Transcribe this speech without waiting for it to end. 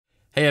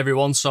Hey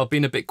everyone, so I've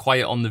been a bit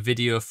quiet on the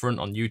video front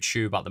on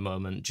YouTube at the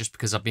moment just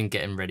because I've been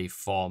getting ready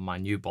for my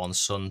newborn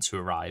son to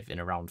arrive in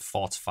around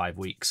 4 to 5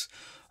 weeks.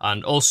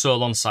 And also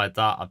alongside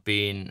that, I've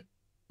been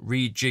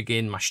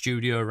rejigging my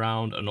studio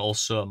around, and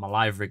also my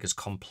live rig has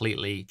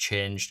completely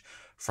changed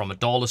from a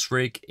Dawless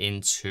rig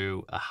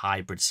into a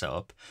hybrid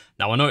setup.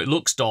 Now I know it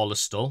looks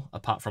Dawless still,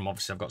 apart from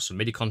obviously I've got some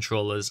MIDI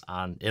controllers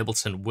and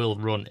Ableton will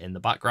run in the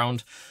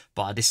background,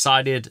 but I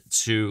decided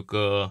to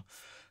go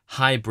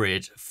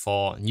hybrid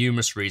for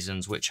numerous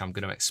reasons, which I'm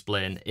going to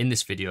explain in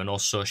this video, and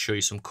also show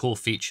you some cool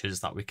features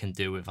that we can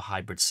do with a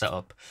hybrid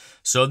setup.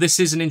 So this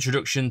is an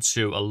introduction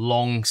to a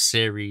long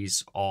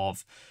series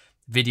of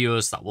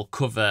videos that will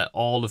cover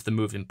all of the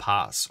moving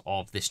parts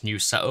of this new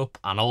setup,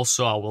 and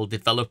also I will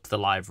develop the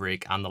live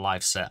rig and the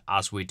live set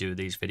as we do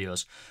these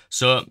videos.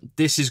 So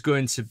this is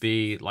going to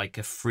be like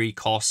a free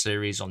course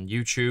series on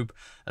YouTube,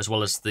 as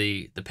well as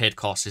the paid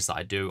courses that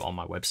I do on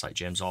my website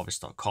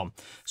jamesorvis.com.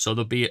 So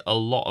there'll be a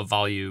lot of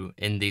value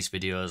in these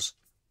videos.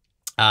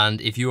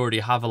 And if you already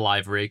have a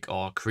live rig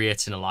or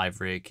creating a live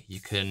rig,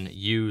 you can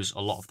use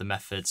a lot of the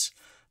methods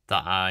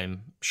that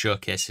I'm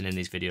showcasing in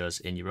these videos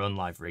in your own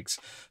live rigs.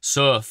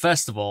 So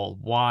first of all,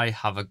 why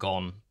have I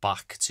gone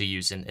back to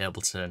using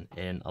Ableton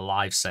in a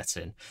live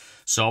setting?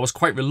 So I was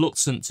quite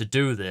reluctant to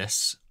do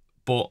this,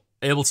 but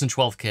Ableton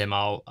 12 came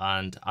out,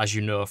 and as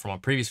you know from my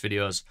previous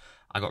videos,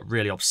 I got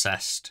really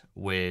obsessed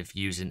with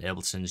using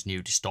Ableton's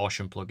new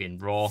distortion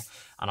plugin Raw,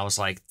 and I was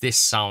like, this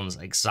sounds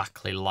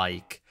exactly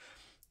like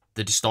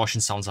the distortion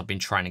sounds I've been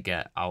trying to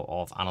get out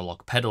of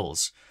analog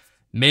pedals,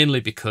 mainly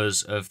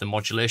because of the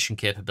modulation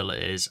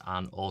capabilities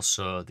and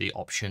also the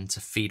option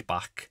to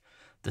feedback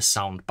the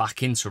sound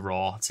back into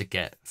Raw to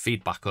get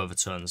feedback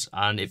overtones.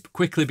 And it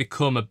quickly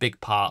became a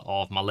big part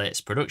of my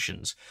latest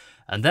productions.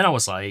 And then I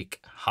was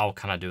like, how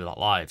can I do that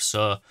live?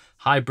 So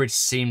hybrid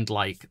seemed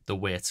like the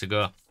way to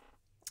go.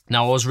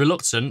 Now, I was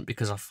reluctant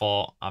because I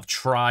thought I've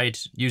tried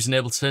using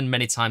Ableton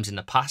many times in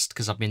the past,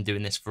 because I've been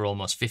doing this for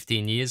almost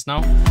 15 years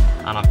now.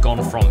 And I've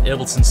gone from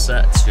Ableton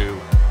set to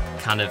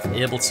kind of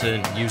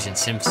Ableton using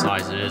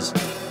synthesizers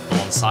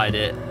alongside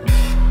it.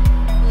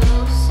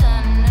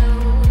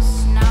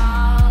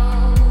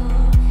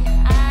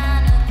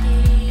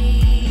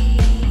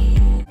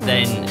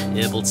 Then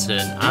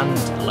Ableton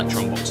and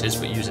electron boxes,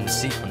 but using the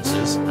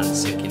sequencers and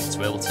syncing it to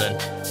Ableton.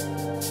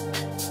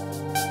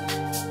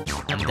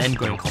 And then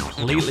going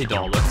completely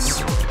Dawless.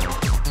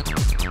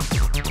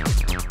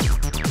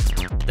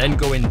 Then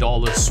going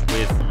Dawless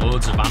with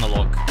loads of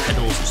analog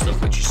pedals and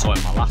stuff, which you saw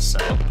in my last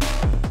setup.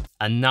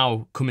 And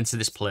now coming to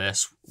this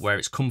place where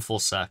it's come full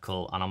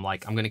circle, and I'm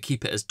like, I'm going to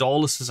keep it as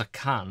Dawless as I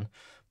can,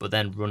 but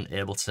then run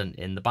Ableton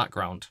in the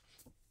background.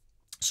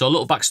 So a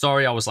little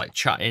backstory, I was like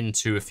chatting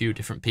to a few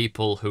different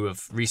people who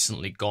have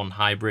recently gone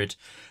hybrid,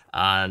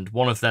 and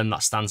one of them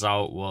that stands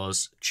out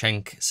was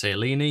Cenk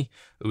Sayalini,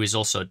 who is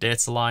also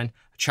Dataline.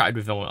 I chatted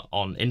with him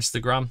on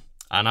Instagram,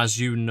 and as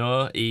you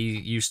know, he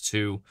used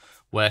to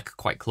work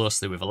quite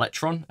closely with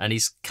Electron, and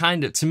he's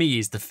kind of, to me,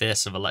 he's the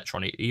face of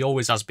Electron. He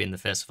always has been the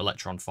face of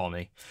Electron for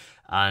me,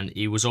 and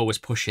he was always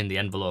pushing the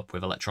envelope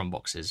with Electron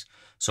boxes.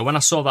 So when I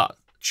saw that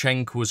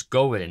Cenk was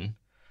going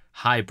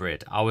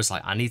hybrid, I was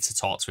like, I need to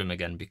talk to him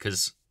again,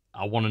 because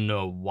I want to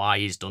know why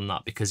he's done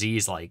that, because he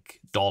is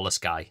like Dawless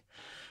guy.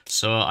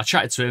 So I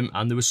chatted to him,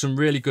 and there was some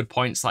really good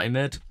points that he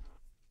made.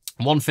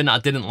 One thing that I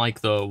didn't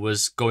like though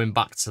was going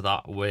back to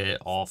that way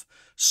of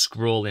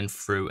scrolling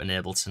through an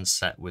Ableton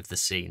set with the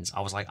scenes. I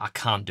was like, I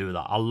can't do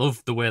that. I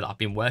love the way that I've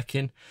been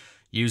working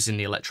using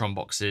the electron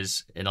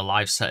boxes in a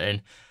live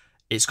setting.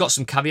 It's got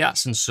some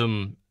caveats and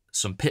some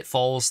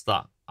pitfalls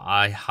that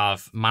I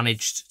have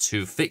managed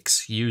to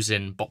fix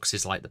using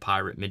boxes like the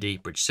Pirate Midi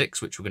Bridge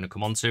 6, which we're going to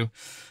come on to.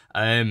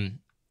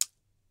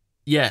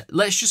 Yeah,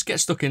 let's just get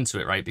stuck into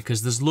it, right?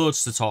 Because there's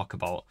loads to talk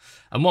about.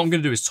 And what I'm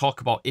going to do is talk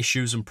about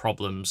issues and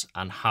problems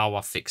and how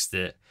I fixed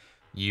it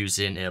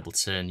using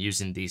Ableton,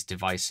 using these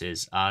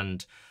devices.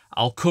 And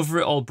I'll cover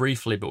it all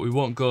briefly, but we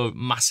won't go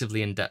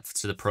massively in depth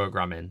to the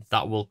programming.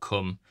 That will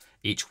come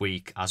each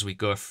week as we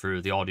go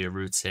through the audio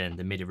routing,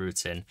 the MIDI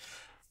routing,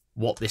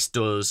 what this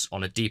does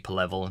on a deeper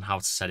level and how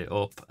to set it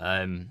up,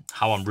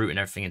 how I'm routing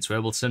everything into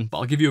Ableton. But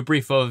I'll give you a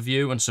brief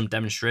overview and some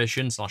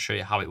demonstrations, and I'll show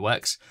you how it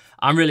works.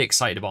 I'm really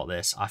excited about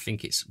this. I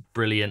think it's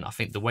brilliant. I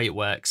think the way it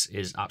works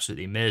is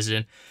absolutely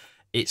amazing.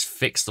 It's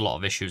fixed a lot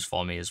of issues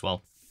for me as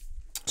well.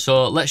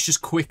 So let's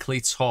just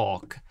quickly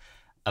talk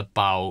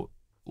about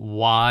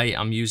why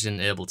I'm using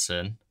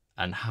Ableton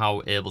and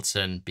how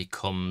Ableton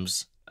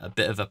becomes a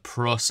bit of a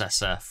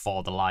processor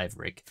for the live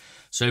rig.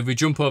 So if we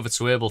jump over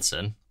to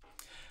Ableton,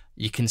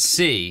 you can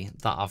see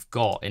that I've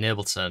got in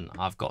Ableton,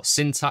 I've got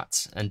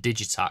Syntact and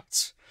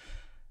Digitact.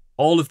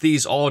 All of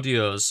these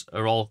audios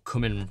are all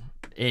coming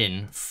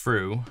in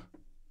through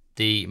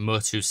the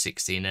Motu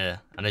 16A.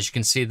 And as you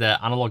can see, they're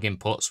analog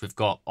inputs. We've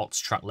got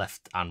Octatrack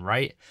left and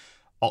right,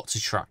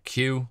 Octatrack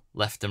Q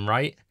left and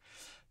right.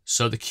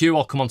 So the Q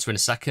I'll come on to in a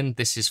second.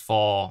 This is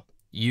for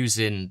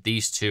using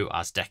these two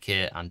as Deck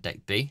A and Deck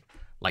B,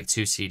 like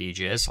two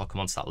CDJs. I'll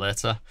come on to that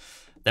later.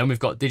 Then we've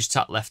got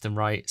Digitat left and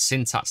right,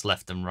 Syntax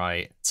left and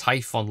right,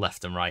 Typhon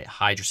left and right,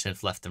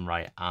 Hydrasynth left and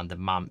right, and the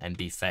MAM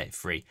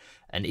MB33.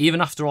 And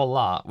even after all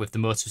that, with the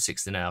Moto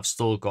 16A, I've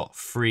still got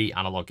 3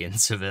 analog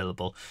ins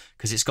available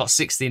because it's got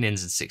 16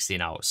 ins and 16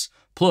 outs.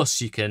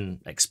 Plus, you can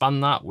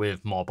expand that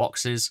with more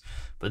boxes,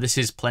 but this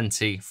is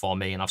plenty for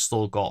me, and I've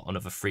still got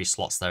another 3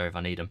 slots there if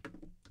I need them.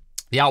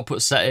 The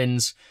output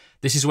settings,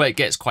 this is where it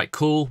gets quite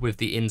cool with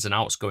the ins and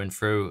outs going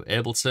through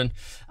Ableton.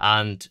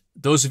 And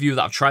those of you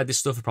that have tried this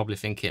stuff are probably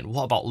thinking,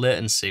 what about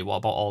latency? What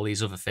about all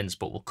these other things?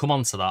 But we'll come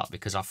on to that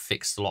because I've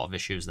fixed a lot of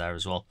issues there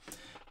as well.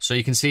 So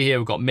you can see here,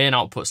 we've got main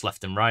outputs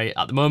left and right.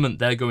 At the moment,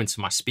 they're going to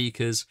my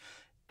speakers.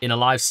 In a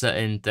live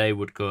setting, they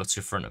would go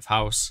to front of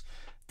house.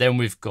 Then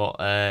we've got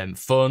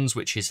phones,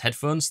 which is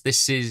headphones.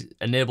 This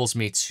enables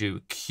me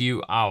to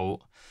cue out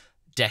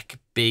deck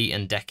B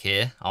and deck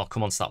A. I'll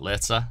come on to that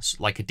later. It's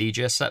like a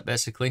DJ set,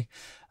 basically.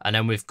 And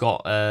then we've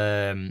got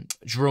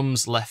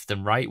drums left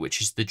and right,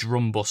 which is the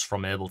drum bus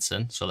from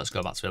Ableton. So let's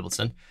go back to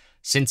Ableton.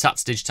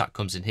 Syntax Digitat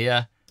comes in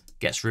here,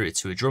 gets routed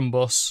to a drum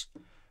bus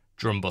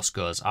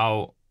goes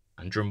out,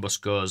 and drum bus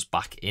goes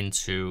back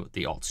into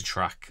the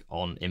Octatrack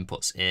on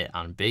inputs A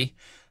and B.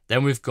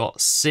 Then we've got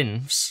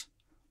synths,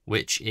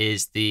 which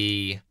is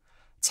the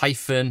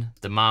Typhon,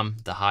 the MAM,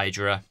 the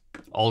Hydra,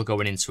 all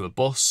going into a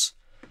bus.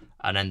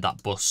 And then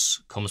that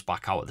bus comes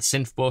back out of the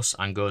synth bus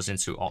and goes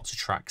into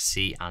Octatrack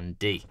C and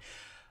D.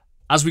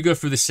 As we go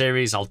through the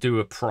series, I'll do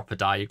a proper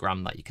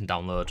diagram that you can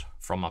download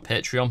from my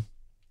Patreon.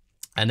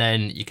 And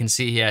then you can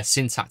see here,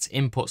 Syntax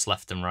inputs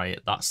left and right.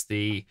 That's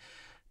the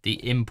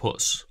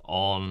inputs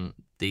on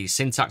the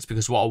Syntax,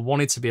 because what I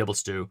wanted to be able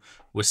to do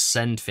was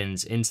send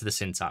things into the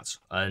Syntax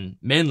and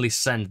mainly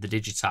send the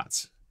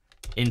Digitat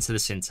into the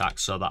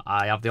Syntax so that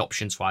I have the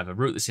option to either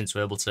route this into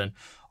Ableton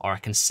or I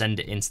can send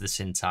it into the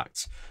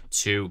Syntax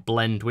to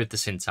blend with the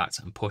Syntax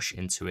and push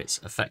into its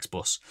effects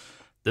bus.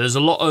 There's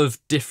a lot of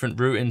different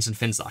routings and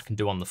things that I can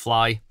do on the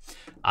fly,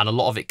 and a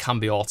lot of it can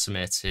be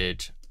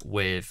automated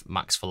with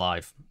Max for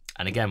Live.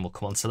 And again, we'll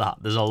come on to that.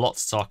 There's a lot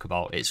to talk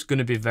about. It's going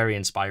to be very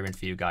inspiring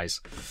for you guys.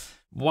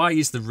 Why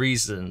is the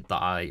reason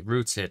that I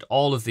routed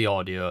all of the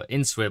audio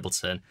into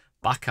Ableton,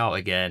 back out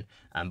again,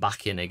 and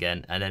back in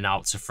again, and then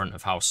out to front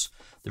of house?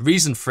 The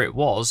reason for it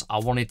was I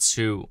wanted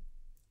to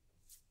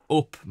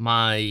up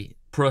my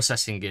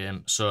processing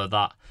game so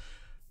that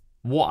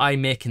what I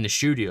make in the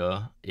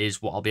studio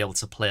is what I'll be able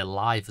to play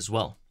live as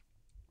well.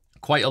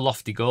 Quite a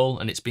lofty goal,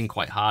 and it's been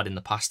quite hard in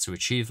the past to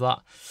achieve that.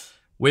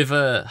 With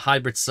a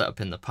hybrid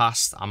setup in the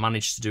past, I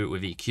managed to do it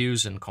with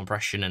EQs and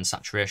compression and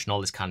saturation,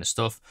 all this kind of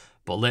stuff,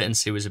 but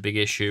latency was a big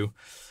issue.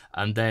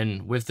 And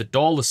then with the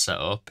Dawless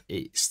setup,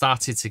 it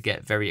started to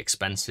get very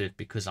expensive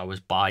because I was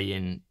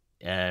buying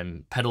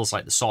pedals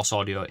like the Source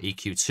Audio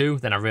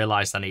EQ2. Then I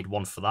realized I need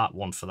one for that,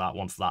 one for that,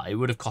 one for that. It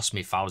would have cost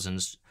me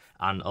thousands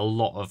and a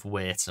lot of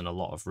weight and a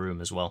lot of room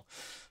as well.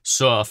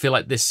 So I feel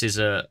like this is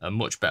a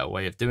much better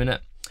way of doing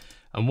it.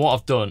 And what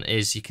I've done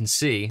is, you can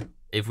see,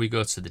 if we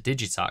go to the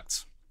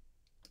Digitact,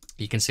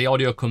 you can see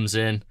audio comes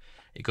in,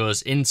 it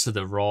goes into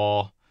the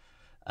raw,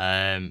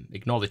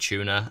 ignore the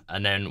tuner,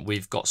 and then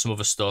we've got some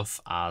other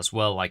stuff as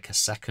well, like a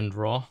second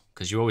raw,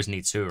 because you always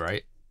need 2,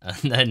 right?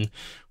 And then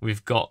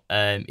we've got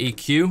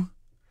EQ,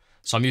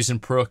 so I'm using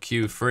Pro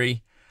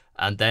Q3,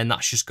 and then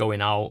that's just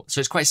going out.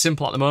 So it's quite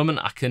simple at the moment.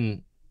 I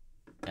can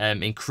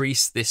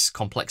increase this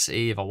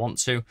complexity if I want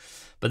to,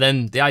 but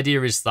then the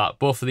idea is that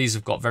both of these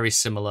have got very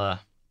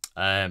similar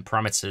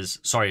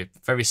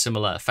very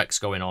similar effects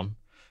going on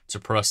to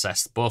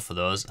process both of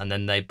those, and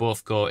then they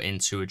both go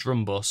into a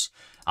drum bus.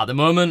 At the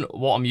moment,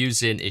 what I'm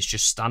using is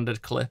just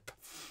standard clip,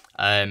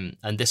 and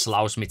this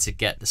allows me to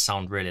get the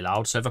sound really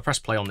loud. So if I press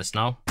play on this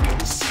now,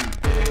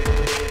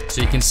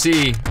 so you can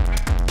see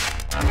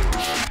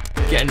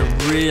getting a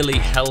really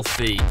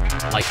healthy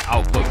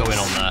output going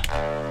on there.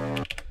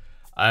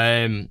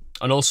 And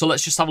also,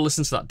 let's just have a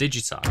listen to that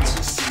Digitat.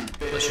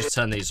 Let's just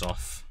turn these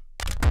off.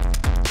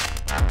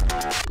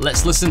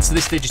 Let's listen to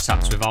this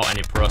Digitat without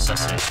any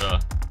processing. So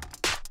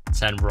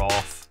 10 raw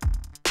off,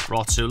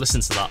 raw 2, listen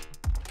to that.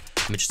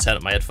 Let me just turn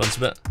up my headphones a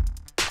bit.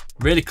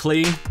 Really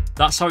clean.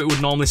 That's how it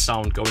would normally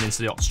sound going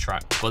into the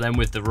Octatrack, but then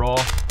with the raw.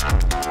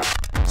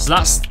 So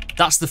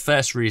that's the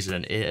first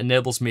reason. It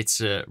enables me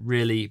to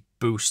really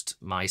boost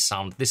my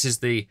sound. This is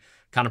the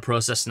kind of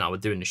processing that I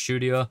would do in the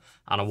studio,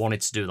 and I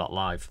wanted to do that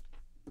live.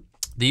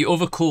 The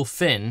other cool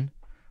thing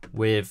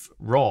with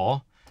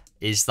raw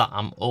is that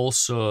I'm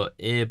also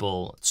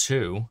able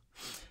to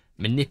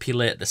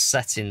manipulate the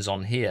settings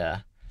on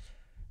here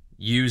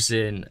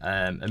using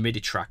a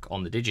MIDI track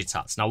on the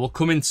Digitats. Now, we'll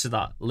come into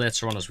that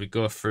later on as we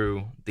go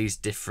through these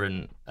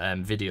different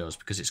videos,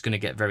 because it's going to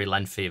get very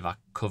lengthy if I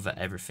cover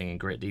everything in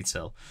great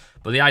detail.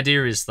 But the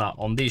idea is that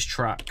on these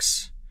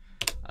tracks,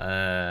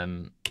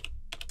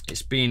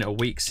 it's been a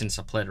week since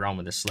I played around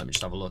with this, so let me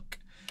just have a look.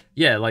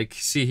 Yeah, like,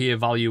 see here,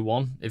 value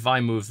 1. If I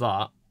move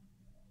that,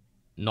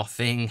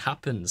 nothing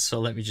happens. So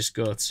let me just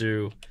go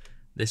to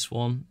this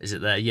one. Is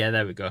it there? Yeah,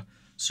 there we go.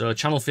 So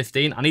channel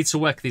 15, I need to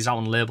work these out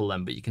and label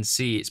them, but you can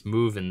see it's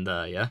moving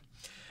there, yeah?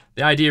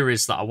 The idea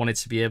is that I wanted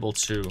to be able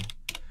to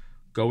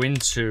go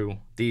into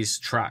these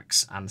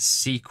tracks and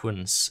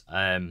sequence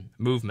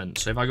movement.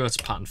 So if I go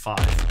to pattern 5,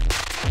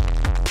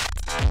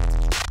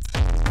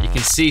 you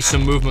can see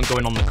some movement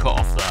going on the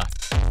cutoff there.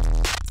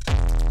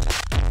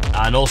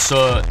 And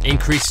also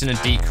increasing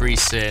and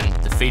decreasing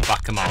the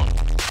feedback amount.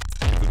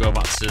 If we go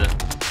back to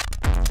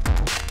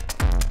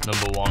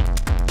number 1.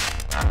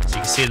 So you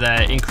can see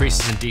there,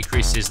 increases and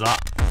decreases that.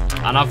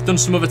 And I've done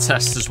some other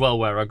tests as well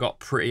where I got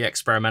pretty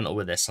experimental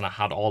with this and I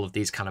had all of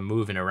these kind of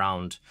moving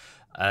around.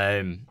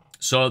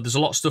 So there's a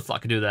lot of stuff that I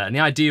could do there. And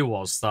the idea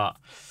was that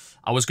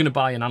I was going to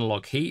buy an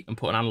analog heat and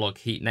put an analog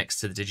heat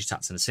next to the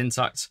Digitact and the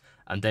Syntact,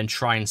 and then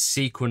try and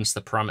sequence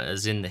the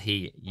parameters in the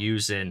heat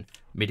using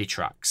MIDI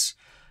tracks.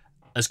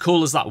 As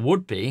cool as that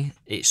would be,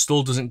 it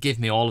still doesn't give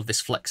me all of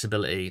this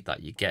flexibility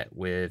that you get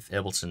with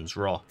Ableton's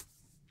Raw.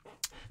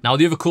 Now,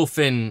 the other cool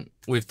thing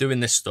with doing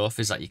this stuff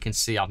is that you can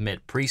see I've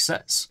made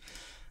presets.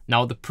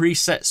 Now, the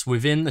presets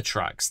within the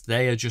tracks,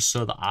 they are just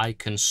so that I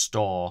can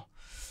store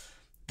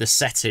the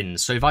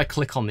settings. So if I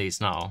click on these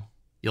now,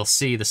 you'll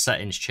see the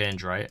settings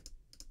change, right?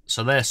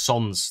 So they're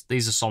sons.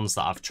 These are sons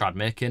that I've tried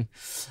making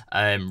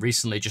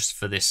recently just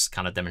for this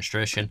kind of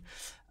demonstration.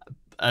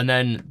 And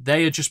then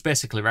they are just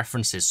basically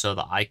references so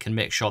that I can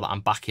make sure that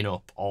I'm backing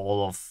up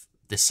all of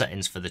the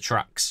settings for the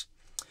tracks.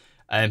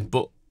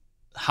 But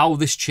how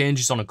this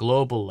changes on a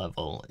global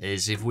level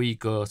is if we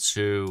go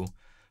to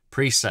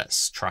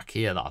presets track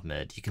here that I've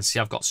made, you can see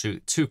I've got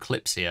two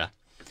clips here,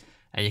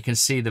 and you can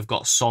see they've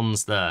got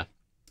sons there.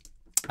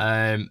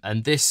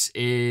 And this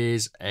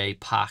is a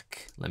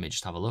pack. Let me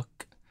just have a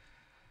look.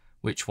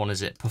 Which one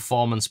is it?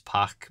 Performance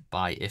pack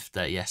by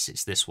Ifter. Yes,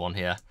 it's this one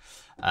here.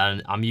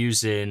 And I'm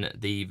using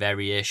the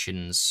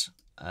Variations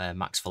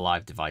Max for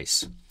Live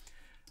device.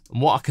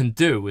 And what I can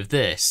do with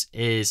this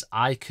is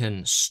I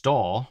can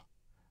store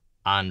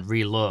and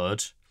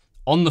reload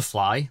on the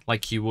fly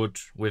like you would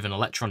with an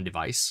Electron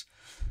device.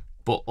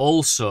 But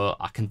also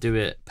I can do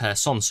it per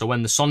son. So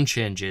when the son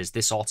changes,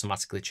 this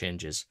automatically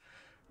changes.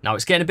 Now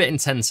it's getting a bit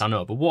intense, I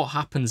know, but what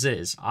happens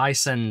is I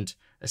send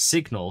a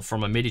signal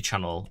from a MIDI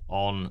channel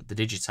on the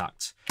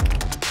Digitact.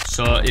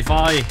 So if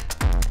I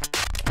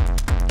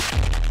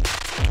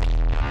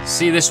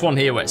see this one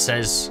here where it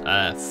says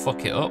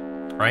fuck it up,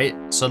 right?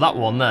 So that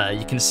one there,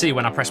 you can see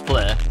when I press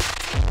play,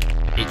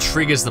 it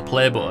triggers the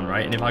play button,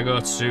 right? And if I go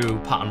to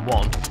pattern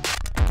 1,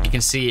 you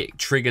can see it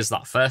triggers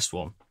that first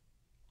one.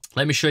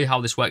 Let me show you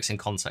how this works in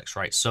context,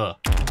 right? So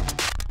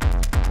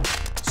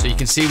you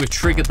can see we've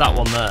triggered that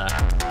one there.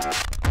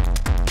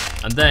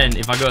 And then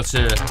if I go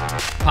to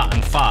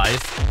pattern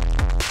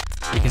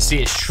 5, you can see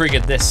it's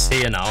triggered this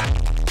here now,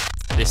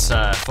 this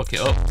fuck it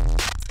up.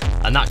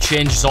 And that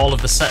changes all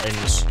of the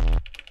settings,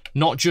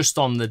 not just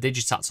on the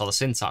Digitact or the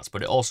Syntact,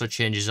 but it also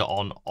changes it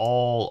on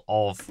all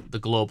of the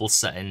global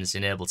settings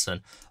in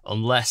Ableton,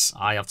 unless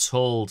I have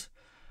told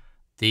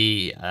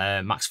the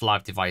Max for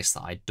Live device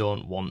that I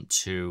don't want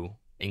to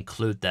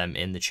include them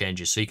in the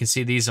changes. So you can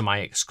see these are my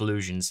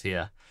exclusions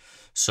here.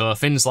 So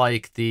things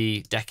like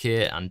the Deck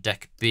A and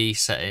Deck B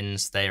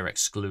settings, they are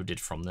excluded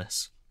from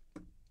this.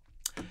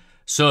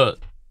 So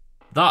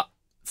that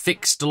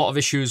fixed a lot of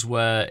issues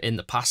where in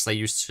the past I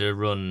used to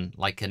run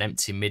like an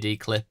empty MIDI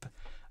clip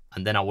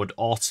and then I would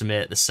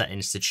automate the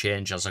settings to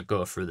change as I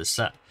go through the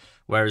set.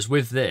 Whereas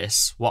with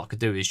this, what I could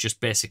do is just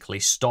basically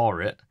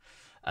store it.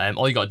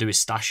 All you got to do is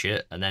stash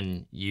it, and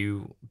then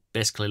you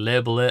basically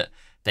label it,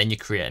 then you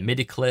create a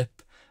MIDI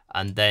clip,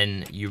 and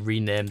then you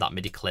rename that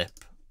MIDI clip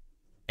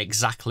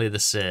exactly the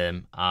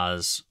same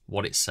as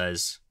what it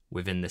says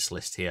within this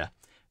list here.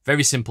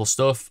 Very simple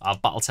stuff.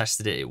 I've battle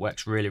tested it. It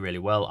works really, really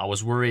well. I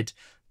was worried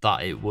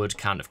that it would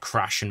kind of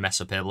crash and mess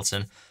up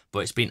Ableton, but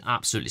it's been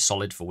absolutely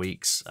solid for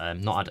weeks.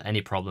 Not had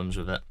any problems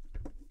with it.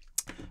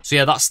 So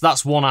yeah,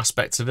 that's one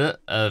aspect of it,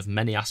 of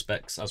many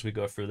aspects as we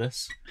go through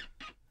this.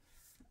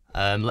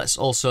 Let's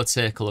also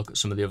take a look at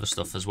some of the other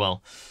stuff as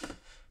well.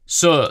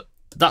 So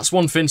that's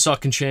one thing, so I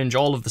can change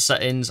all of the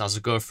settings as I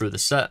go through the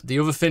set. The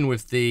other thing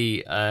with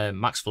the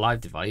Max for Live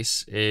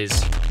device is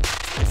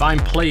if I'm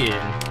playing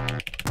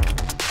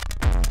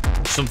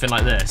something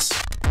like this.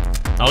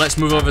 Now let's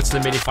move over to the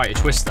Midifighter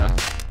Twister.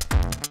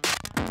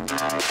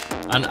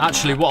 And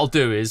actually what I'll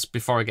do is,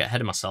 before I get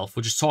ahead of myself,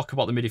 we'll just talk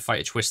about the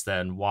Midifighter Twister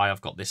and why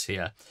I've got this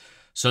here.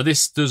 So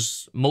this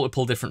does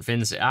multiple different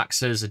things. It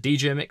acts as a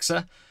DJ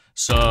mixer.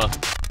 So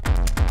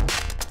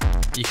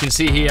you can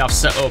see here I've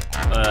set up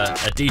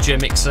a DJ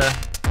mixer,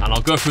 and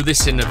I'll go through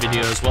this in the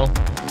video as well.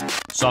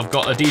 So I've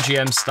got a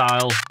DJM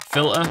style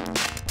filter.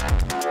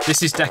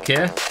 This is Deck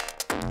A.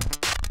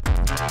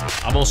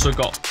 I've also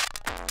got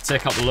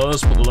take out the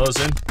lows, put the lows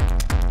in,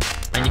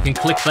 and you can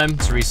click them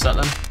to reset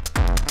them.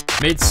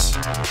 Mids,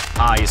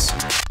 highs.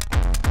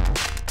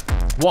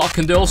 What I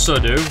can also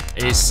do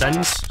is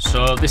sends.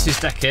 So this is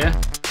Deck A.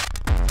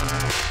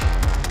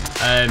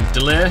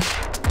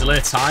 Delay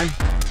time,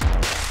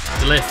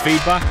 delay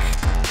feedback,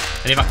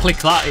 and if I click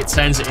that, it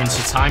turns it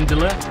into time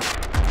delay.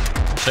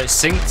 So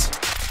it's synced.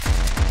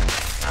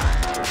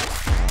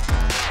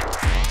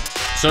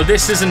 So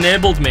this has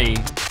enabled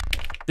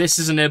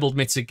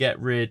me to get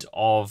rid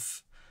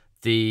of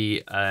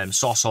the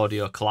Source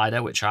Audio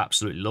Collider, which I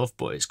absolutely love,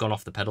 but it's gone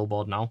off the pedal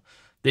board now.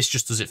 This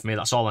just does it for me,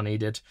 that's all I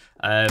needed.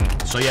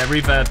 So yeah,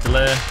 reverb,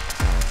 delay,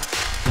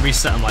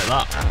 reset them like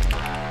that.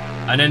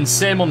 And then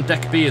same on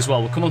deck B as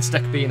well. We'll come on to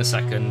deck B in a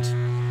second.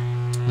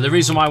 The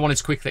reason why I wanted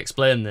to quickly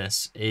explain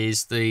this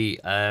is the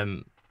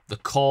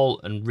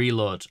call and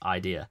reload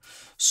idea.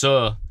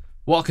 So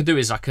what I can do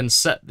is I can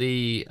set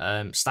the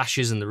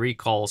stashes and the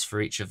recalls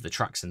for each of the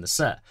tracks in the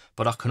set,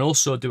 but I can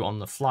also do it on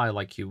the fly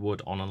like you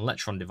would on an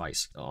Electron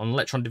device. On an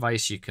Electron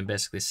device, you can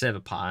basically save a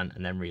pattern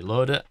and then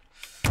reload it.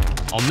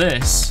 On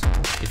this,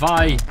 if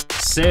I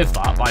save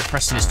that by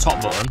pressing this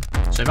top button,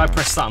 so if I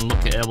press that and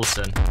look at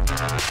Ableton,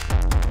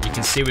 you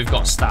can see we've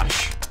got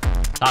stash.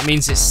 That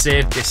means it's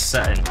saved this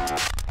setting.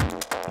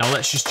 Now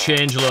let's just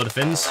change a load of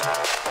things.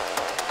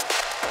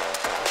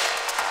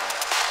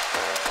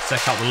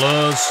 Take out the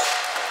lows,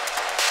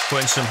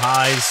 put in some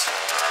highs,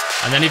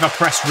 and then if I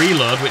press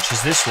reload, which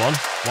is this one,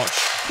 watch,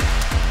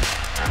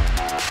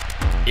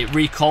 it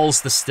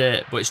recalls the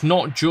state, but it's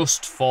not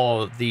just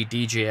for the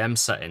DJM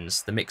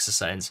settings, the mixer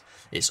settings,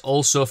 it's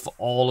also for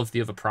all of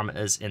the other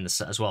parameters in the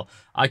set as well.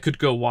 I could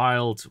go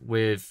wild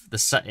with the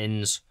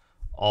settings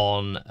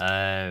on,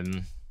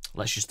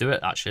 let's just do it,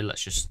 actually,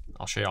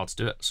 I'll show you how to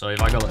do it. So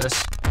if I go like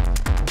this,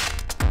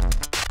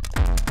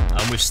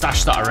 and we've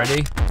stashed that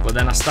already, but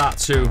then I start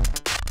to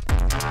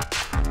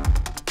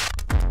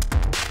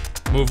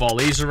move all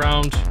these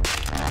around.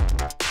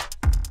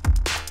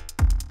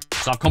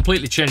 So I've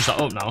completely changed that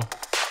up now.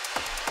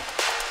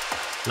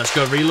 Let's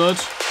go reload.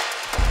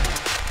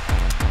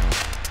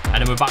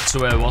 And then we're back to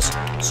where it was.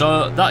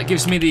 So that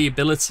gives me the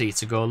ability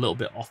to go a little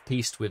bit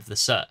off-piste with the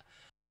set.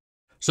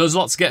 So there's a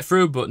lot to get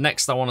through, but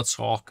next I want to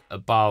talk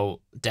about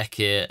deck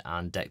A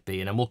and deck B,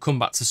 and then we'll come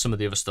back to some of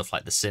the other stuff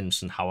like the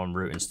synths and how I'm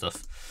routing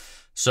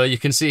stuff. So you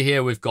can see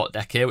here we've got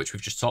deck A, which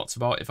we've just talked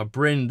about. If I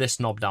bring this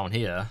knob down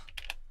here,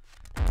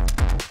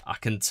 I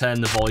can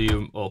turn the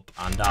volume up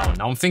and down.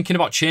 Now I'm thinking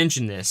about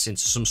changing this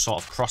into some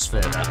sort of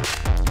crossfader,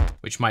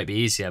 which might be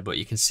easier, but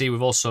you can see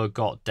we've also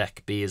got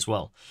deck B as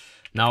well.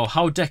 Now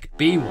how deck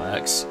B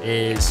works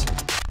is,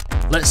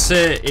 let's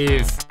say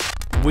if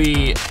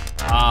we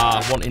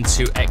are wanting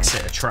to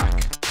exit a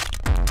track.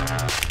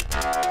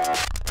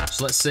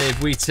 So let's say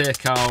if we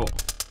take out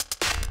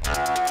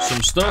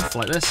some stuff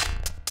like this,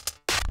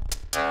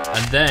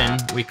 and then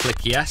we click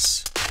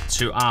yes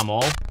to arm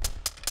all,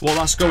 what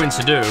that's going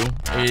to do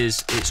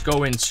is it's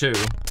going to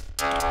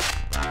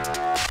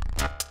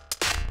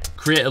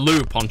create a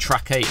loop on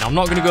track 8. Now I'm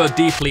not going to go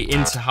deeply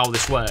into how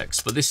this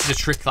works, but this is a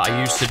trick that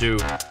I used to do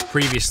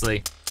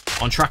previously.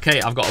 On track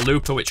 8 I've got a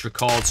looper which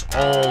records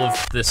all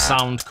of the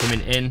sound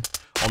coming in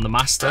on the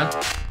master,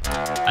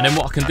 and then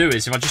what I can do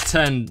is if I just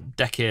turn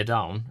deck A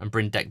down and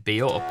bring deck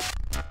B up,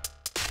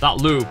 that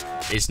loop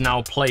is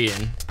now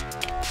playing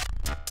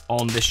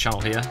on this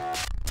channel here.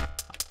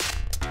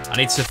 I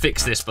need to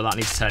fix this, but that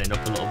needs turning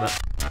up a little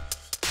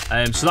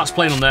bit. So that's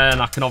playing on there,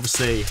 and I can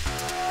obviously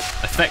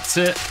affect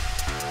it,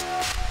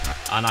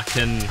 and I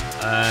can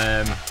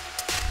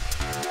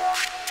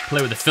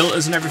play with the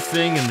filters and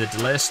everything and the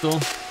delay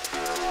stuff.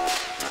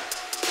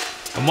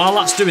 And while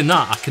that's doing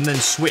that, I can then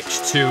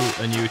switch to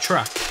a new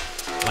track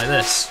like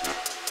this.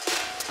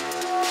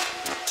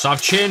 So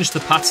I've changed the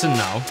pattern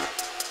now,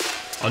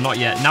 or not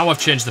yet. Now I've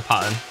changed the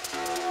pattern,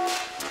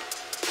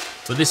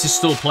 but this is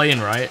still playing,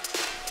 right?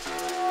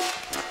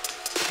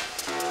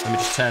 Let me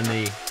just turn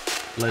the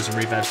delays and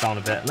reverbs down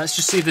a bit. Let's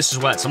just see if this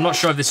has worked. I'm not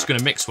sure if this is going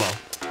to mix well.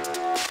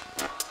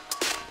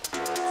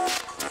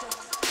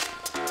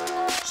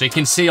 So you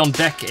can see on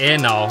deck A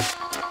now,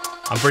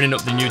 I'm bringing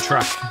up the new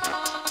track.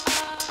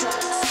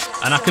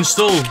 And I can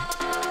still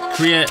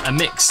create a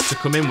mix to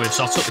come in with.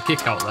 So I'll take the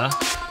kick out there.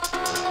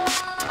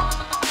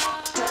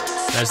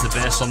 There's the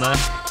bass on there.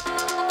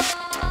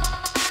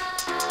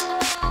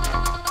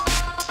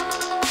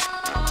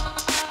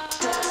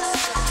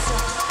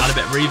 Add a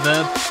bit of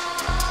reverb.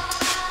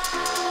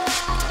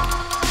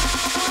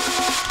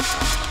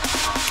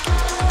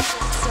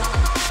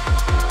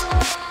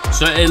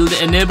 So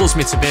it enables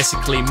me to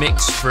basically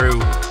mix through,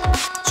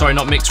 sorry,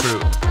 not mix through,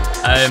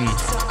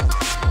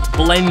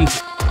 blend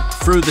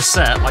through the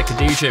set like a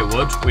DJ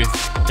would with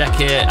deck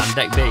A and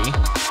deck B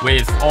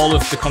with all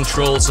of the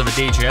controls of a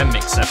DJM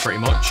mixer pretty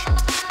much,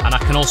 and I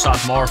can also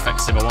add more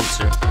effects if I want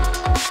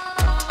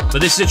to. But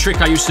this is a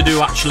trick I used to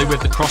do actually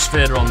with the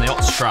crossfader on the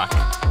Ots track,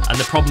 and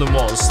the problem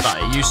was that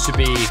it used to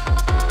be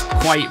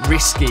quite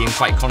risky and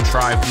quite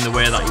contrived in the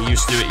way that you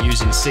used to do it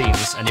using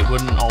scenes, and it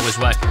wouldn't always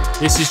work.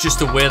 This is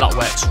just a way that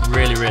works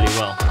really, really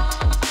well.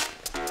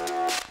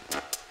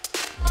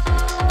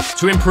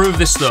 To improve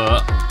this though,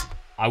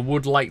 I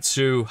would like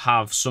to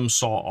have some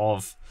sort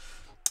of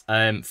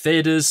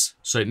faders,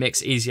 so it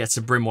makes it easier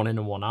to bring one in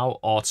and one out,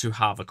 or to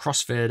have a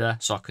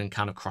crossfader, so I can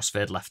kind of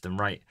crossfade left and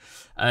right.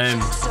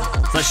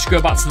 Let's just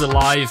go back to the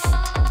live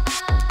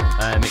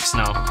mix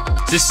now.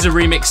 So this is a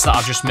remix that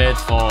I've just made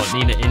for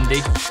Nina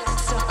Indie,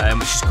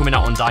 which is coming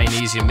out on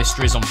Dionysian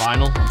Mysteries on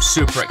vinyl. I'm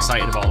super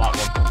excited about that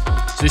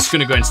one. So this is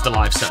going to go into the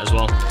live set as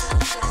well.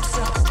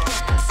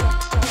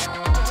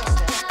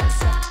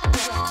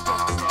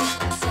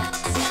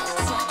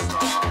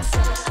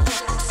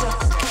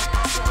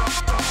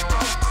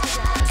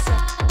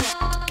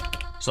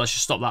 So let's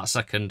just stop that a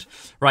second.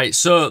 Right,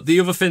 so the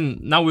other thing,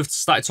 now we've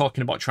started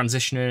talking about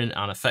transitioning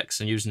and effects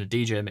and using a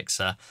DJ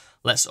mixer,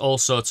 let's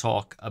also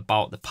talk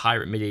about the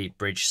Pirate Midi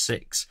Bridge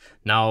 6.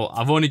 Now,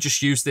 I've only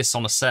just used this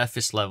on a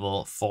surface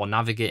level for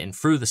navigating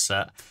through the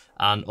set,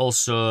 and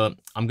also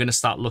I'm going to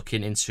start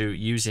looking into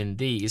using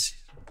these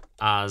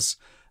as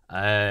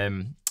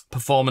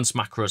performance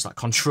macros that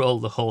control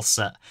the whole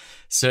set.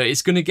 So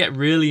it's going to get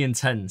really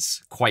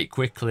intense quite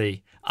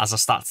quickly as I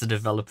start to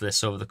develop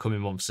this over the coming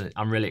months.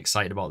 I'm really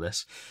excited about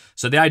this.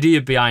 So the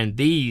idea behind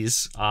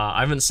these,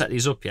 I haven't set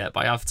these up yet,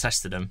 but I have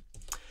tested them.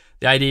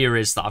 The idea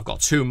is that I've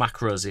got 2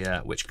 macros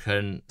here which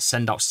can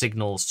send out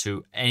signals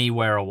to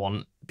anywhere I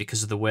want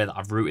because of the way that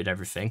I've routed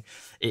everything.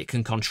 It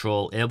can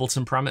control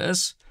Ableton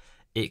parameters.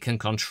 It can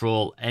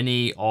control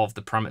any of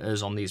the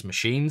parameters on these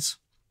machines.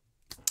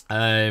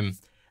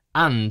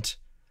 And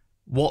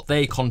what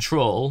they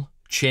control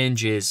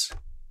changes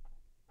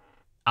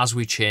as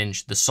we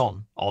change the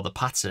son or the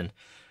pattern.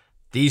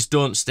 These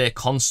don't stay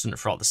constant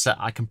throughout the set.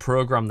 I can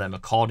program them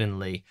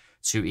accordingly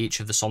to each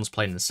of the songs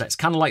playing in the set. It's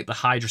kind of like the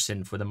Hydra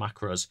synth with the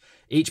macros.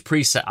 Each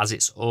preset has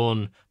its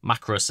own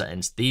macro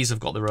settings. These have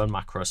got their own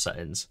macro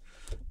settings.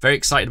 Very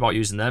excited about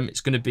using them.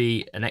 It's going to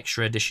be an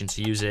extra addition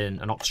to using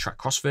an Octatrack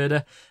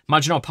crossfader.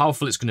 Imagine how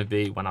powerful it's going to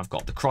be when I've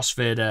got the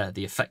crossfader,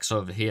 the effects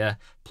over here,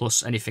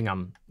 plus anything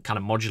I'm kind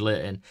of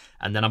modulating.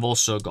 And then I've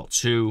also got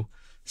 2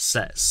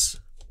 sets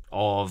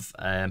of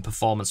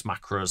performance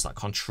macros that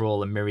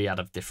control a myriad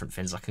of different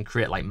things. I can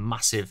create like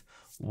massive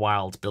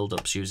wild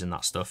build-ups using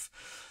that stuff.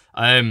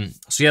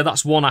 So yeah,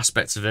 that's one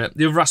aspect of it.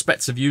 The other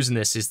aspect of using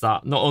this is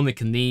that not only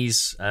can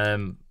these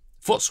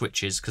foot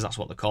switches, because that's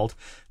what they're called,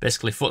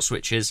 basically foot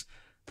switches,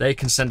 they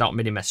can send out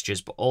MIDI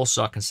messages, but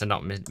also I can send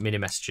out MIDI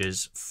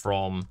messages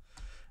from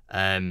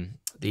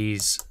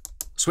these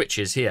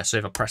switches here. So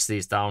if I press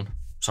these down,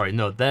 sorry,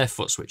 no, they're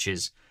foot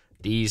switches.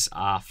 These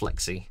are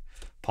flexi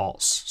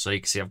ports. So you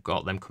can see I've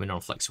got them coming on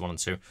flexi 1 and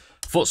 2.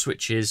 Foot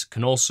switches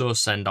can also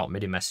send out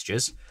MIDI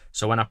messages.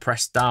 So when I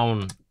press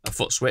down a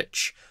foot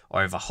switch,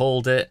 or if I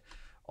hold it,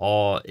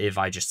 or if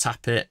I just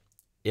tap it,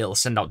 it'll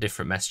send out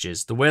different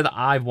messages. The way that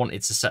I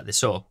wanted to set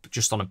this up,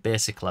 just on a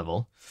basic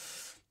level,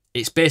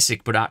 it's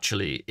basic, but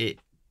actually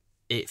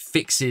it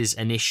fixes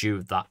an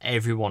issue that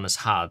everyone has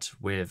had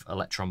with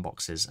Electron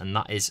boxes, and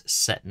that is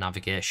set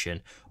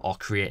navigation or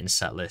creating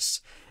set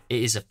lists.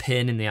 It is a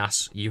pain in the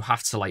ass. You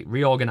have to like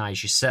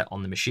reorganize your set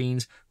on the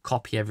machines,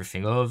 copy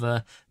everything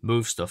over,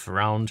 move stuff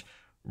around,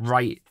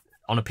 write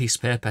on a piece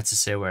of paper to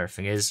say where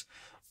everything is.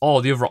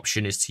 Or the other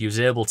option is to use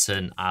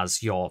Ableton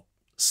as your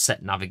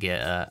set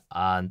navigator,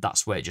 and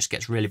that's where it just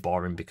gets really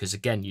boring because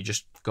again, you're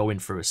just going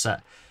through a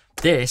set.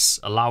 This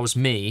allows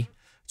me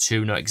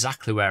to know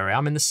exactly where I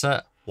am in the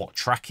set, what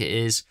track it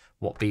is,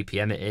 what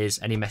BPM it is,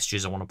 any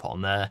messages I want to put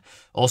on there.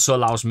 Also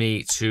allows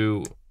me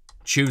to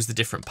choose the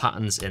different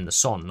patterns in the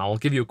song. Now I'll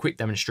give you a quick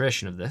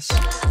demonstration of this.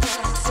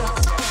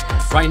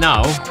 Right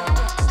now,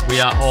 we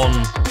are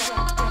on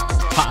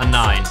pattern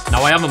 9.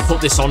 Now I haven't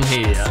put this on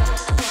here yet,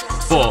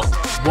 but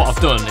what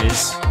I've done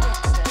is,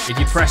 if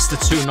you press the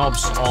 2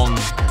 knobs on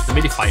the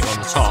Midifighter on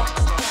the top,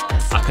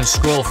 I can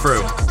scroll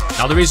through.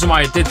 Now the reason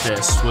why I did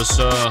this was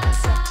so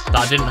that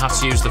I didn't have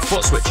to use the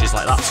foot switches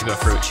like that to go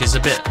through, which is a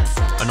bit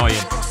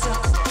annoying.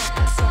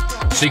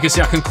 So you can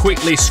see I can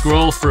quickly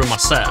scroll through my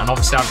set, and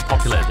obviously I haven't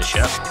populated this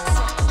yet.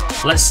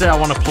 Let's say I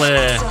want to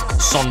play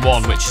Song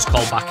 1, which is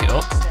called Back It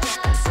Up,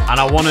 and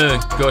I want to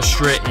go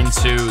straight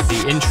into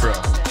the intro.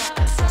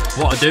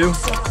 What I do,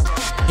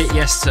 hit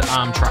yes to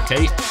arm track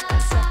 8.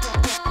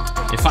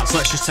 In fact,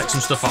 let's just take some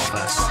stuff out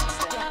first.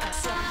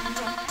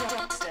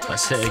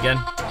 Let's hit it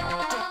again.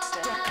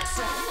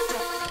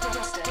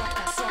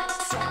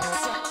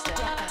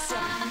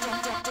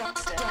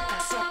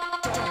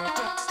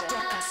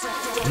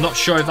 I'm not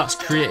sure if that's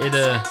created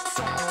a...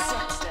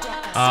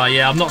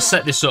 yeah, I've not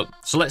set this up.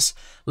 So let's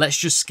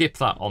just skip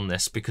that on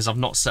this because I've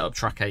not set up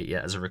track 8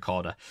 yet as a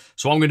recorder.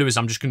 So what I'm going to do is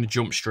I'm just going to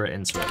jump straight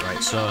into it,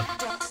 right? So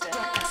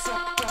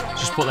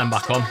just put them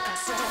back on.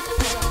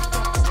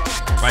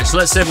 Right, so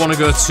let's say I want to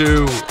go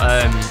to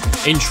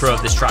intro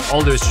of this track. All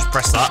I'll do is just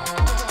press that,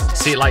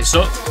 see it lights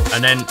up,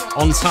 and then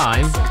on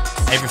time,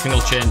 everything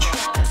will change.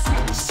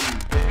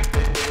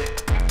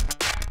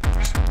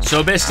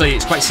 So basically,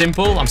 it's quite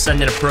simple. I'm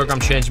sending a program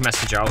change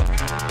message out,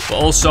 but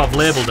also I've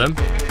labeled them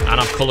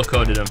and I've color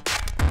coded them.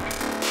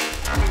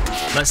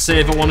 Let's say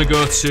if I want to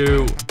go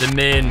to the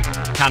main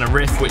kind of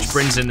riff, which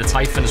brings in the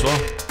Typhon as well.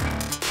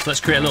 So let's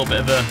create a little bit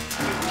of a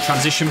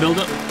transition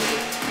build-up.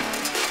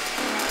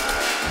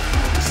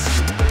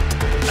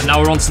 And now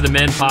we're on to the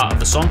main part of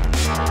the song.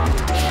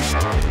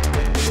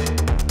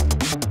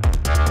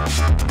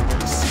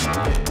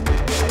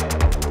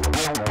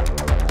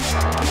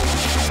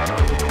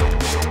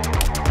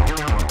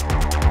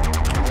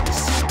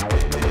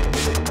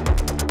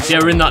 So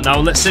yeah, we're in that now.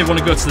 Let's say we want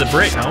to go to the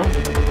break now.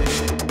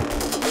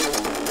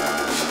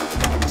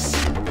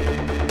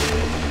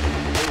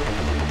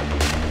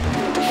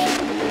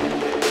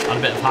 Add a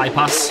bit of high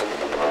pass.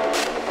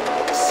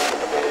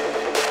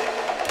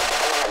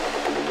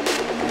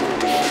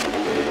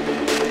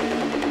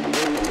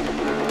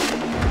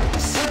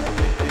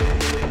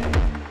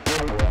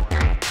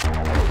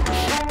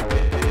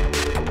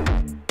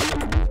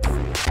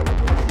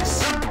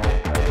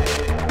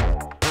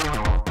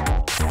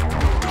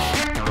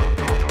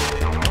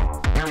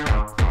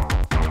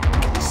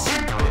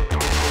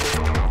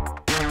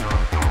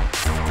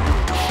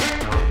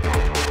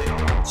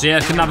 So yeah,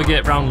 I can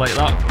navigate around like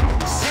that.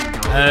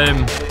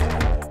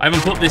 I haven't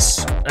put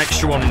this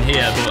extra one in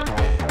here, but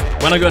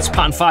when I go to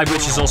pattern 5,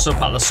 which is also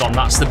part of the song,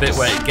 that's the bit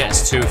where it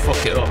gets to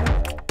fuck it up.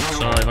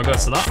 So if I go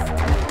to that.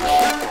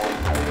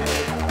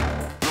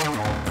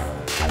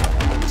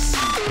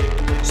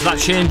 So that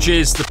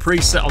changes the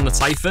preset on the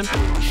Typhon.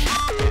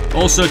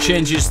 Also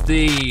changes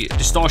the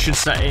distortion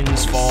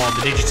settings for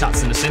the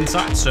Digitats and the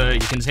Syntax, so you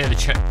can hear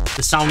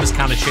the sound has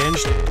kind of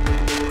changed.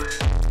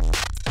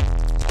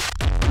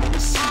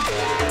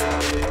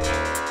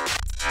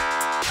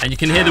 And you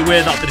can hear the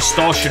way that the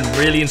distortion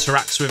really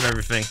interacts with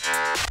everything.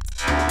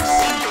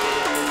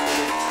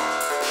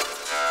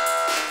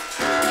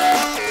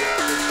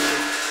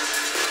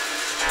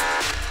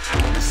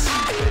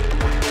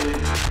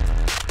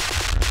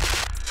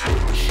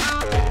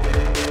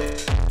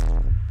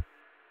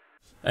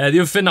 The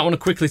other thing that I want to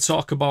quickly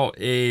talk about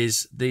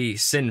is the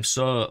synth.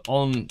 So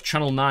on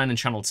channel 9 and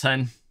channel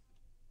 10,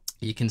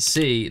 you can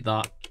see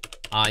that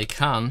I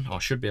can, or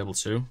should be able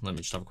to, let me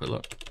just have a quick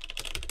look.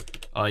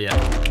 Oh yeah.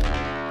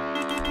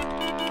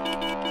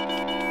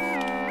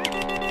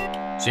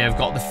 So yeah, I've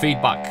got the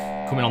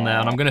feedback coming on there,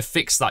 and I'm going to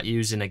fix that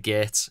using a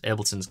gate,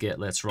 Ableton's gate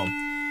later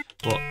on.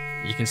 But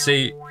you can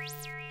see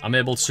I'm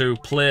able to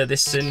play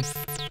this synth.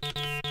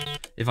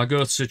 If I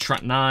go to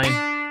track 9,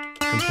 I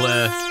can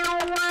play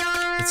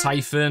the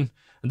Typhon,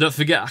 and don't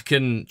forget I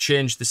can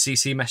change the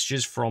CC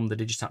messages from the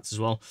Digitats as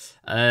well.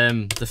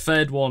 The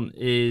third one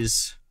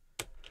is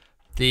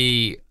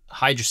the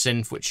Hydra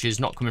synth, which is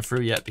not coming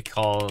through yet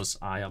because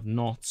I have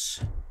not,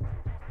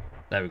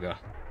 there we go,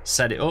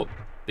 set it up.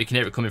 You can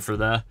hear it coming through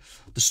there.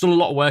 There's still a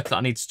lot of work that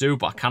I need to do,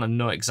 but I kind of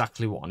know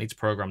exactly what I need to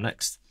program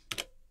next.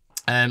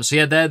 So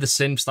yeah, they're the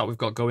synths that we've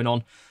got going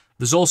on.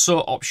 There's also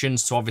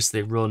options to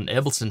obviously run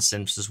Ableton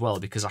synths as well,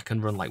 because I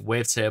can run like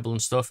wavetable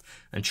and stuff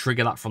and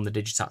trigger that from the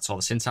Digitats or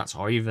the Syntax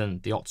or even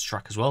the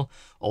Octatrack as well.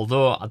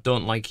 Although I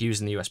don't like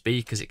using the USB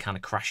because it kind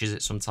of crashes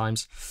it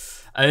sometimes.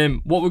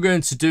 What we're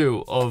going to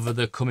do over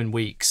the coming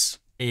weeks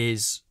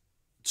is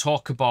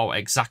talk about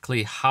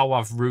exactly how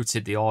I've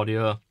routed the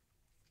audio,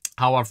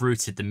 how I've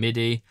routed the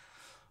MIDI,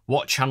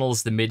 what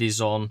channels the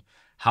MIDI's on,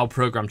 how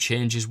program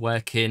change is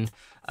working,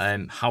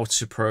 how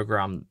to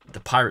program the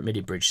Pirate Midi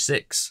Bridge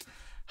 6,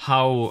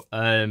 how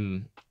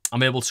I'm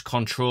able to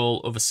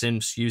control other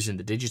synths using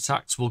the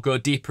Digitacts. We'll go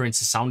deeper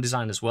into sound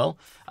design as well,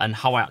 and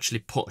how I actually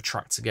put a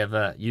track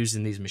together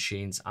using these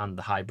machines and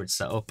the hybrid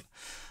setup.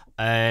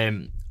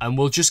 And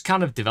we'll just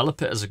kind of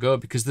develop it as I go,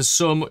 because there's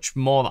so much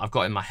more that I've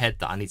got in my head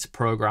that I need to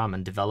program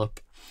and develop.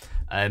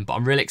 But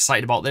I'm really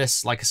excited about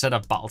this. Like I said,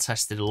 I've battle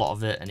tested a lot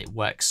of it and it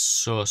works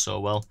so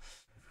well.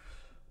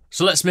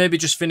 So let's maybe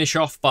just finish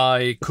off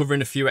by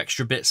covering a few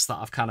extra bits that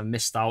I've kind of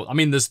missed out. I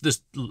mean,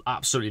 there's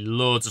absolutely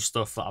loads of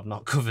stuff that I've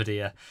not covered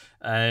here.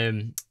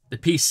 The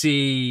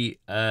PC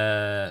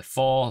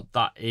 4,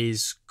 that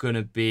is going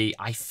to be,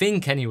 I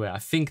think anyway, I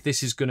think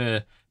this is going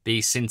to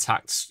be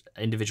Syntax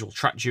individual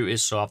track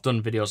duties. So I've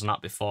done videos on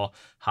that before,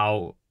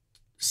 how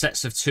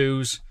sets of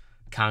 2s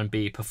can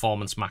be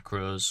performance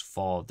macros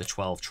for the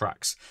 12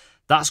 tracks.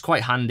 That's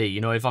quite handy.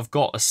 You know, if I've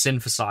got a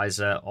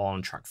synthesizer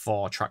on track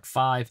 4, track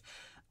 5,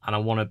 and I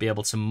want to be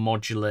able to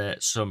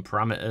modulate some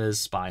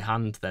parameters by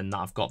hand, then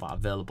I've got that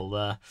available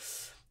there.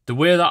 The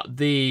way that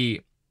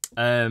the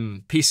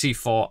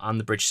PC4 and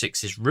the Bridge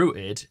 6 is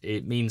routed,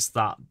 it means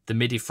that the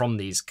MIDI from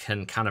these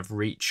can kind of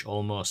reach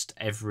almost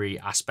every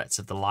aspect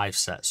of the live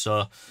set.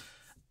 So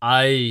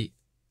I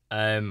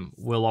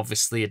will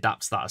obviously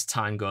adapt that as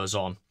time goes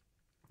on.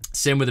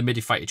 Same with the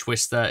Midifighter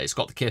Twister, it's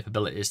got the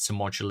capabilities to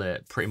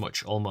modulate pretty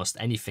much almost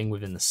anything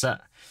within the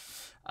set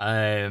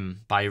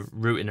by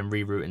routing and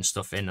rerouting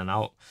stuff in and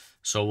out.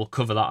 So we'll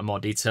cover that in more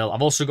detail.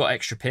 I've also got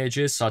extra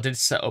pages, so I did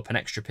set up an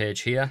extra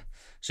page here.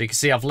 So you can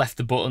see I've left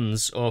the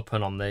buttons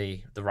open on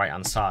the right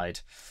hand side,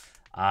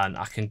 and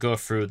I can go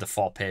through the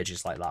 4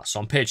 pages like that. So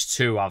on page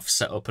 2, I've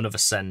set up another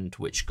send,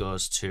 which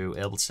goes to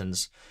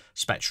Ableton's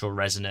Spectral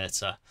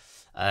Resonator.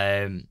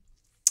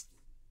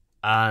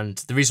 And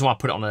the reason why I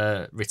put it on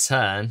a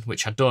return,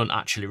 which I don't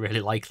actually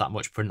really like that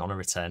much putting on a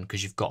return,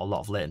 because you've got a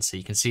lot of latency.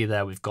 You can see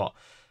there we've got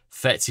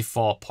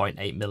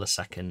 34.8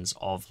 milliseconds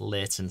of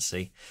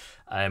latency,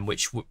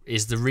 which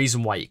is the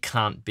reason why it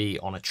can't be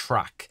on a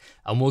track.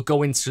 And we'll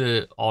go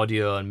into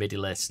audio and MIDI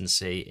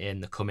latency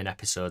in the coming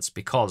episodes,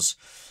 because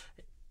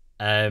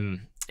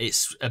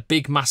it's a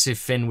big massive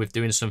thing with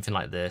doing something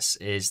like this,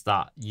 is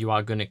that you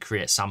are going to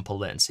create sample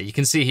latency. You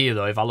can see here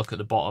though, if I look at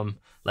the bottom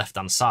left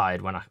hand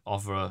side, when I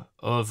hover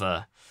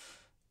over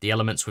the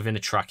elements within a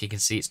track, you can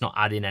see it's not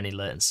adding any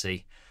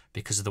latency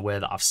because of the way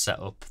that I've set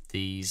up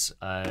these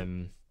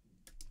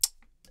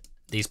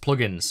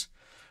plugins.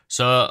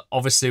 So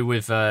obviously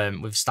with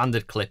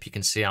standard clip, you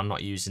can see I'm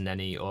not using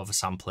any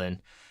oversampling,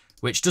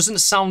 which doesn't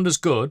sound as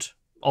good.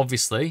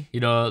 Obviously, you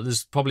know,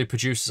 there's probably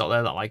producers out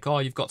there that are like, oh,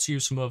 you've got to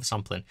use some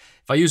oversampling.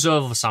 If I use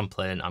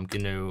oversampling, I'm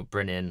going to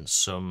bring in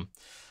some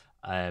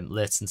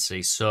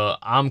latency. So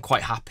I'm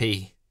quite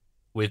happy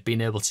with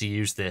being able to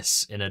use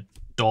this in a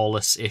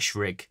Dawless-ish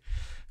rig,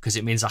 because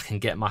it means I can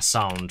get my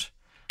sound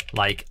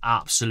like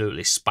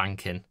absolutely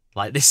spanking.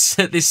 Like this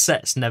this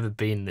set's never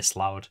been this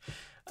loud,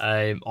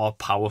 or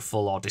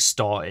powerful or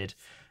distorted.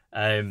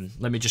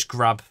 Let me just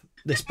grab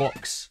this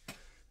box.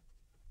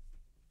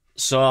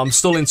 So I'm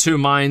still in two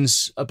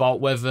minds about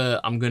whether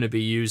I'm going to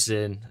be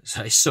using...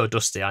 It's so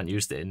dusty, I haven't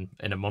used it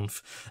in a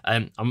month.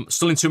 I'm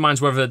still in two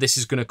minds whether this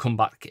is going to come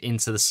back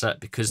into the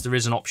set, because there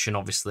is an option,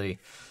 obviously,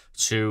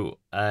 to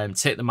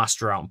take the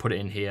master out and put it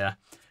in here,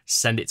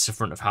 send it to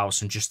front of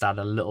house, and just add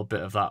a little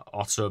bit of that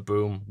auto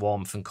boom,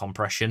 warmth, and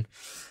compression.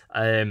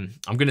 I'm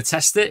going to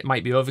test it. It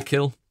might be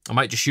overkill. I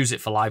might just use it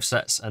for live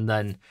sets, and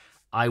then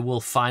I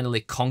will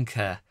finally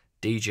conquer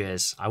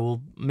DJs. I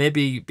will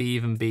maybe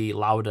even be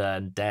louder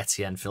and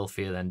dirtier and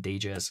filthier than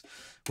DJs,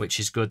 which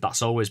is good.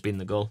 That's always been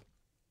the goal.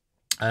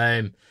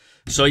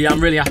 So yeah, I'm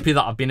really happy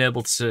that I've been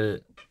able to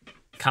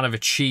kind of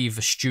achieve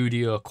a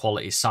studio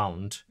quality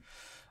sound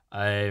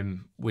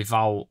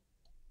without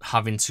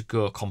having to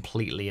go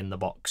completely in the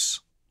box.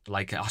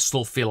 Like, I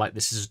still feel like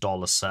this is a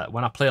Dawless set.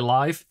 When I play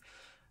live,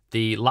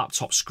 the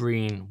laptop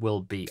screen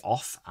will be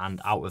off and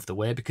out of the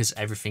way because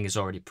everything is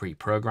already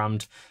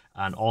pre-programmed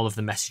and all of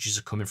the messages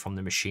are coming from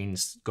the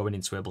machines going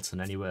into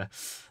Ableton anyway.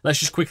 Let's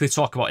just quickly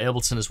talk about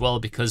Ableton as well,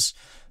 because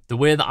the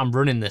way that I'm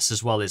running this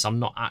as well is I'm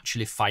not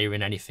actually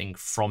firing anything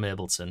from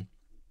Ableton.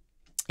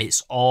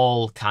 It's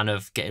all kind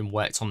of getting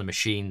worked on the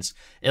machines.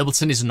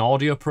 Ableton is an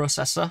audio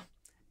processor.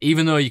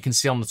 Even though you can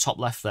see on the top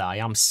left there, I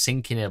am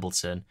syncing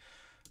Ableton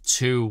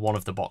to one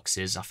of the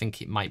boxes. I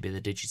think it might be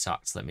the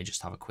Digitact. Let me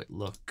just have a quick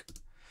look.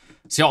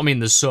 See what I mean?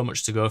 There's so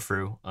much to go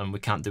through and we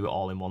can't do it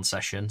all in one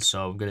session.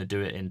 So I'm going to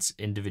do it in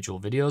individual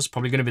videos.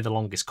 Probably going to be the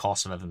longest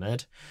course I've ever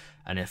made,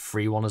 and a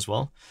free one as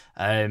well.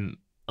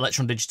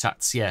 Electron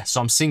Digitacts, yeah.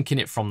 So I'm syncing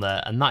it from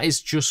there, and that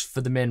is just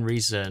for the main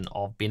reason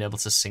of being able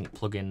to sync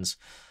plugins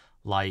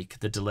like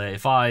the delay.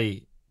 If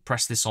I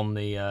press this on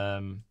the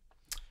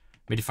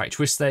Midifighter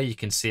twist there, you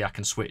can see I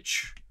can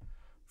switch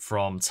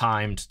from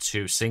timed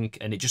to sync,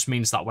 and it just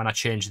means that when I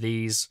change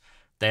these,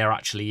 they are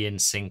actually in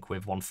sync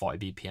with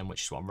 140 BPM,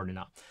 which is what I'm running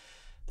at.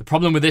 The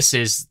problem with this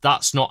is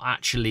that's not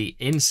actually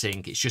in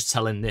sync. It's just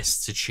telling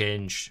this to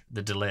change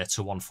the delay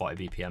to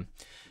 140 BPM.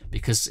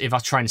 Because if I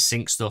try and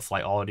sync stuff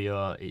like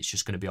audio, it's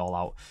just going to be all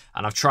out.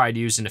 And I've tried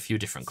using a few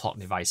different clock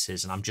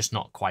devices, and I'm just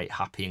not quite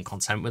happy and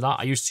content with that.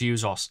 I used to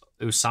use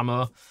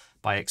Usamo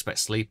by Expect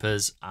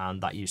Sleepers, and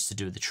that used to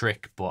do the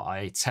trick. But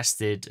I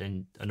tested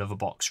in another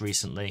box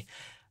recently,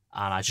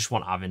 and I just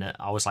wasn't having it.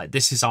 I was like,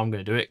 this is how I'm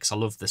going to do it, because I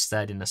love the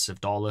steadiness of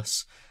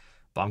Dawless.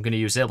 But I'm going to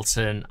use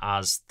Ableton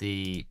as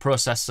the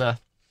processor.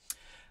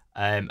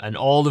 And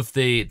all of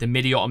the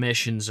MIDI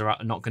automations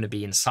are not going to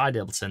be inside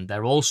Ableton.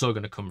 They're also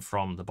going to come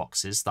from the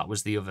boxes. That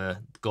was the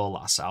other goal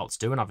that I set out to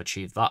do, and I've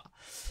achieved that.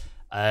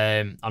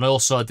 And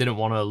also, I didn't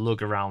want to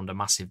lug around a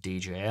massive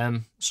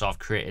DJM, so I've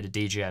created a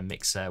DJM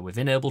mixer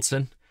within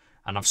Ableton,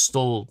 and I've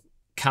still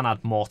can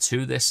add more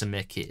to this and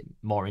make it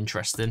more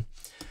interesting.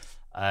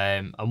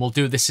 And we'll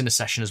do this in a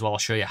session as well. I'll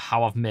show you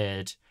how I've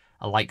made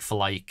a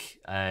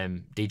like-for-like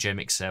DJ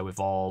mixer with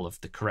all of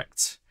the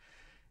correct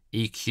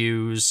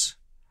EQs,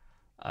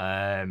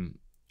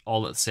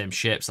 all at the same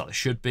shapes that they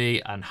should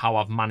be, and how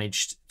I've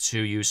managed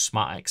to use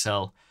Smart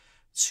XL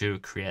to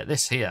create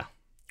this here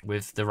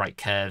with the right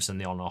curves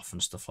and the on-off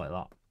and stuff like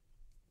that.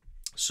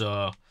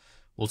 So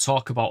we'll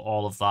talk about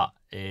all of that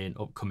in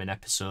upcoming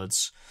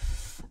episodes.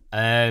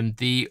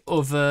 The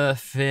other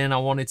thing I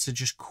wanted to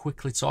just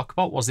quickly talk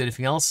about, was there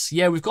anything else?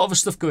 Yeah, we've got other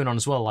stuff going on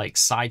as well, like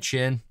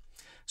sidechain.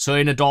 So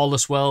in a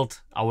Dawless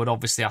world, I would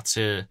obviously have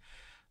to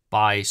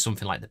buy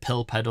something like the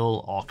pill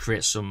pedal or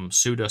create some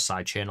pseudo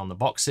sidechain on the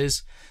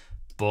boxes.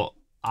 But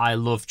I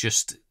love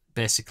just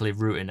basically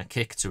routing a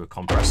kick to a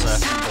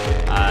compressor.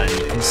 And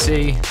you can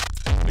see,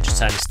 let me just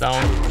turn this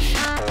down.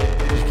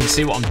 You can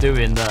see what I'm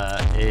doing there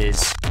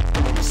is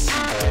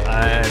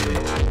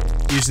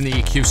using the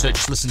EQ, so it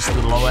just listens to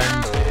the low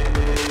end,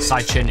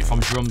 sidechain it from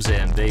drums A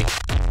and B,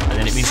 and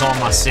then it means all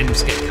my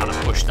synths get kind of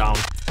pushed down.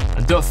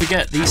 And don't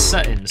forget, these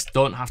settings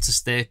don't have to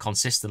stay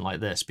consistent like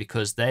this,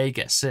 because they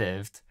get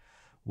saved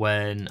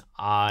when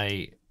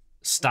I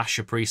stash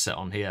a preset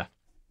on here.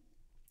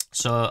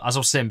 So as I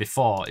was saying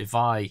before, if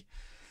I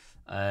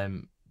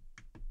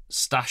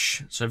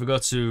stash, so if I go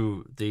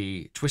to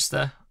the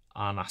twister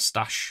and I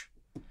stash,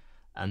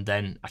 and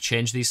then I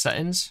change these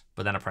settings,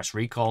 but then I press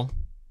recall,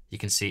 you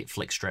can see it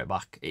flick straight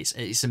back.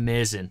 It's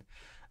amazing,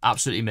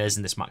 absolutely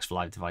amazing, this Max for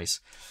Live device.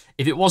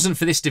 If it wasn't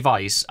for this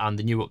device and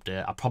the new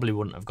update, I probably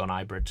wouldn't have gone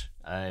hybrid.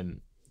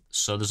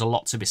 So there's a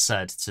lot to be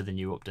said to the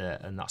new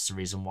update, and that's the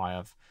reason why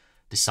I've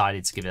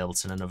decided to give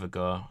Ableton another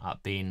go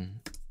at being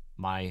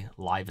my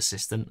live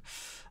assistant.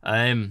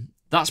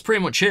 That's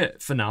pretty much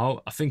it for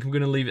now. I think I'm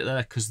going to leave it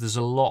there because there's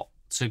a lot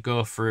to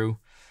go through.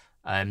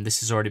 This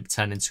has already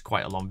turned into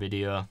quite a long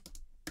video,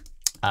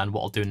 and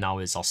what I'll do now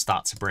is I'll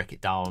start to break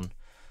it down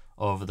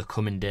over the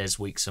coming days,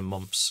 weeks and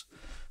months.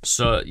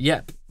 So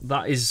yep,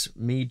 that is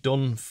me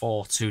done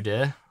for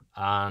today,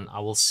 and I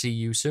will see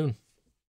you soon.